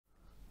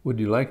Would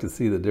you like to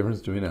see the difference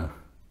between a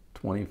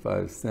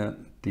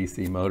 25-cent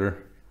DC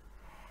motor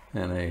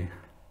and a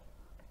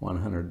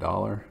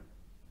 $100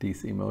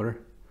 DC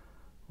motor?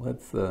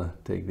 Let's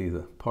take these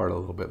apart a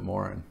little bit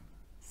more and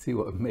see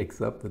what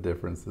makes up the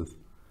differences.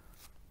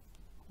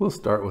 We'll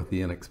start with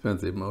the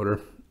inexpensive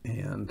motor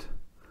and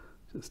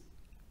just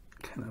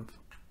kind of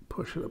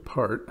push it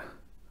apart.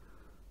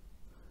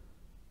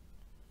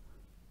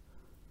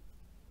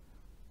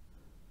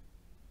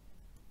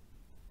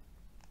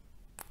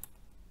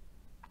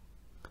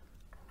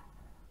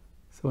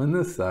 So in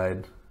this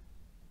side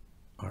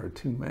are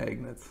two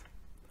magnets,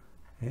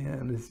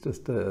 and it's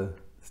just a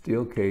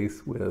steel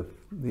case with,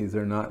 these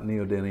are not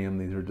neodymium,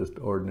 these are just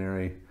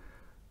ordinary,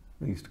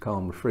 we used to call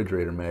them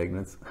refrigerator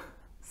magnets,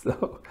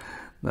 so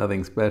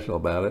nothing special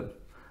about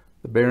it.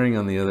 The bearing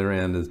on the other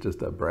end is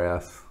just a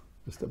brass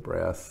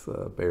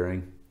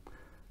bearing,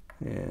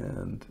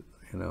 and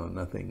you know,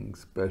 nothing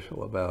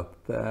special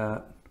about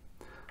that.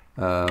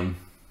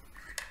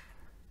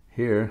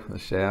 Here, the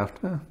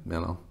shaft, you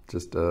know,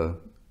 just a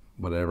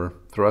whatever,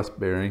 thrust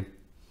bearing.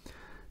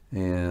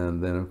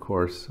 And then of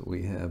course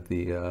we have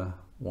the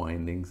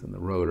windings and the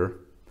rotor.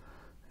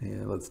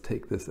 And let's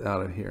take this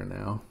out of here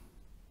now.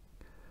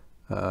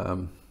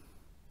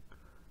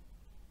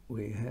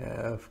 We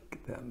have,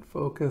 get that in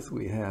focus,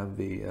 we have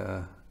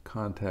the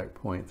contact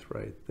points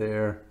right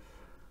there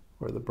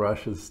where the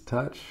brushes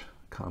touch,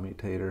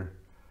 commutator.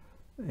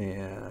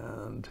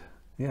 And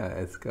yeah,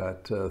 it's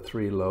got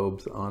 3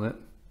 lobes on it.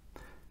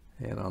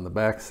 And on the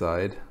back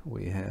side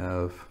we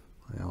have,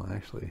 well,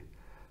 actually,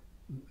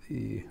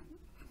 I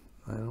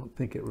don't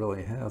think it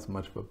really has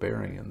much of a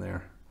bearing in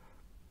there.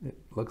 It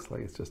looks like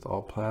it's just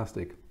all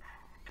plastic.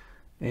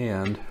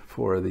 And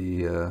for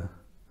the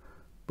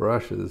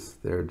brushes,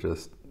 they're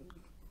just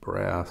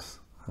brass,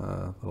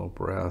 little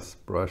brass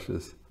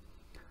brushes.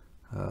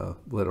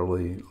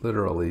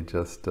 Literally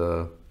just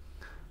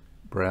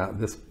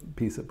this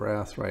piece of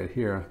brass right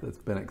here that's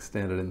been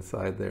extended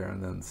inside there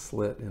and then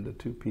slit into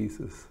 2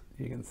 pieces.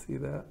 You can see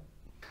that.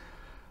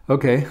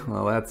 Okay,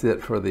 well that's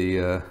it for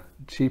the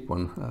cheap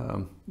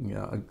one.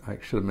 Yeah, I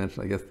should have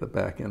mentioned, I guess the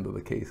back end of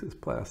the case is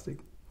plastic.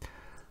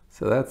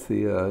 So that's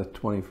the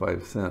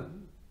 25-cent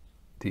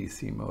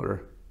DC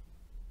motor.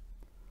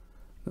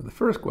 Now the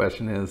first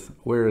question is,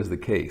 where is the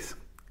case?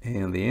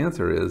 And the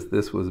answer is,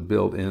 this was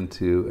built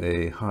into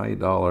a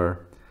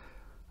high-dollar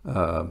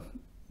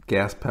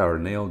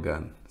gas-powered nail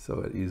gun.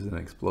 So it used an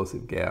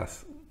explosive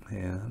gas,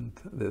 and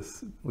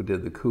we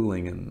did the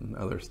cooling and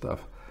other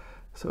stuff.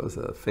 So it was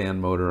a fan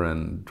motor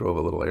and drove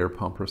a little air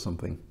pump or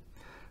something.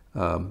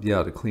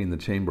 Yeah, to clean the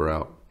chamber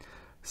out.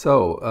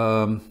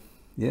 So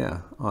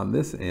yeah, on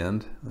this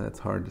end, that's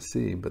hard to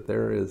see, but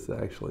there is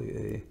actually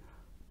a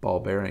ball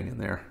bearing in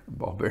there, a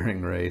ball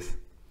bearing race.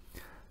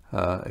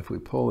 If we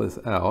pull this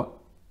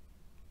out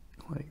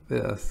like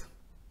this,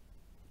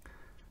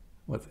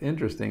 what's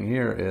interesting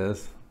here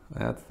is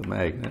that's the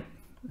magnet.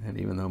 And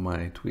even though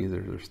my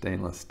tweezers are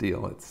stainless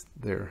steel,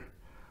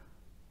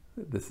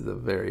 this is a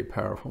very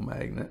powerful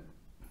magnet.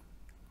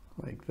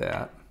 Like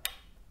that,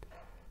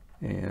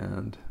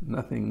 and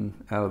nothing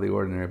out of the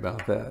ordinary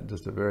about that,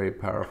 just a very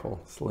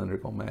powerful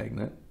cylindrical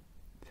magnet.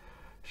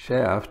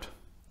 Shaft,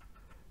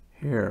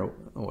 here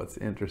what's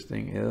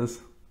interesting is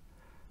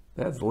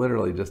that's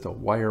literally just a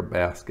wire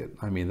basket.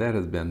 I mean, that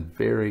has been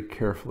very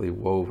carefully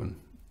woven.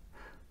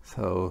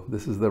 So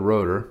this is the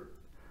rotor,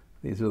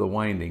 these are the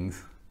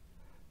windings,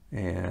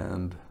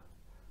 and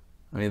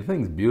I mean, the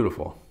thing's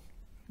beautiful,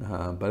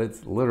 but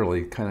it's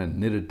literally kind of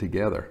knitted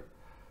together,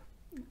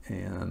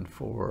 and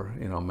for,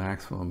 you know,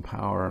 maximum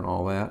power and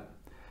all that.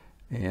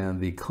 And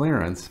the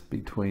clearance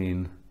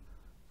between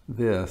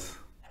this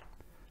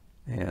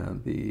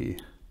and the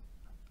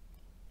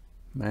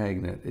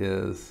magnet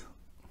is,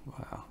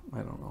 wow, I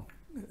don't know,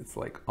 it's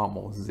like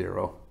almost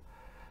 0.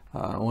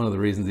 One of the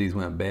reasons these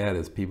went bad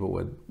is people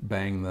would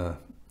bang the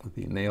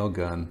nail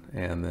gun,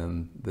 and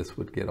then this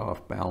would get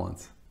off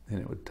balance and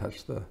it would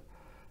touch the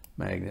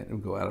magnet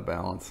and go out of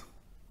balance.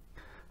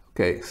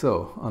 Okay,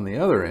 so on the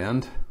other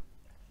end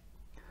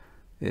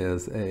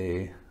is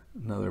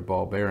another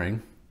ball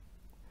bearing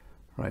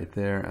right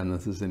there, and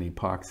this is an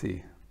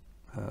epoxy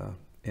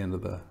end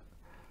of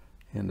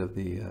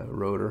the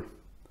rotor.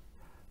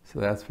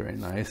 So that's very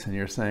nice. And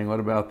you're saying, what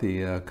about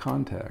the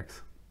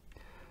contacts?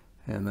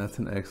 And that's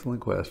an excellent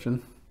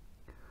question.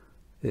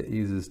 It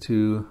uses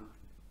 2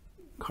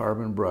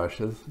 carbon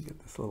brushes.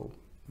 Get this little,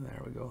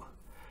 there we go.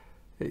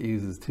 It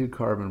uses 2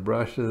 carbon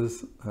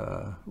brushes,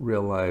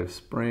 real live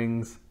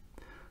springs.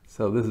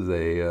 So this is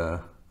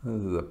a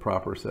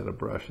proper set of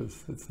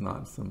brushes. It's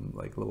not some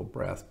like little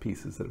brass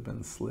pieces that have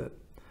been slit.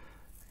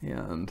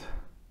 And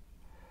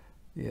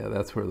yeah,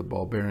 that's where the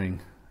ball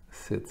bearing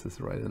sits, is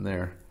right in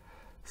there.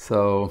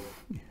 So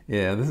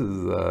yeah, this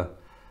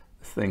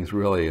thing's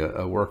really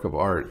a work of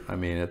art. I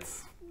mean,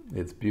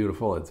 it's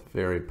beautiful, it's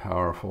very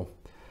powerful,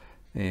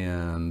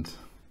 and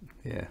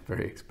yeah,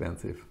 very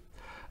expensive.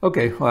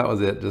 Okay, well that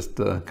was it. Just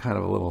kind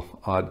of a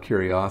little odd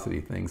curiosity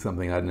thing,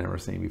 something I'd never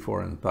seen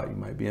before and thought you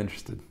might be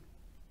interested.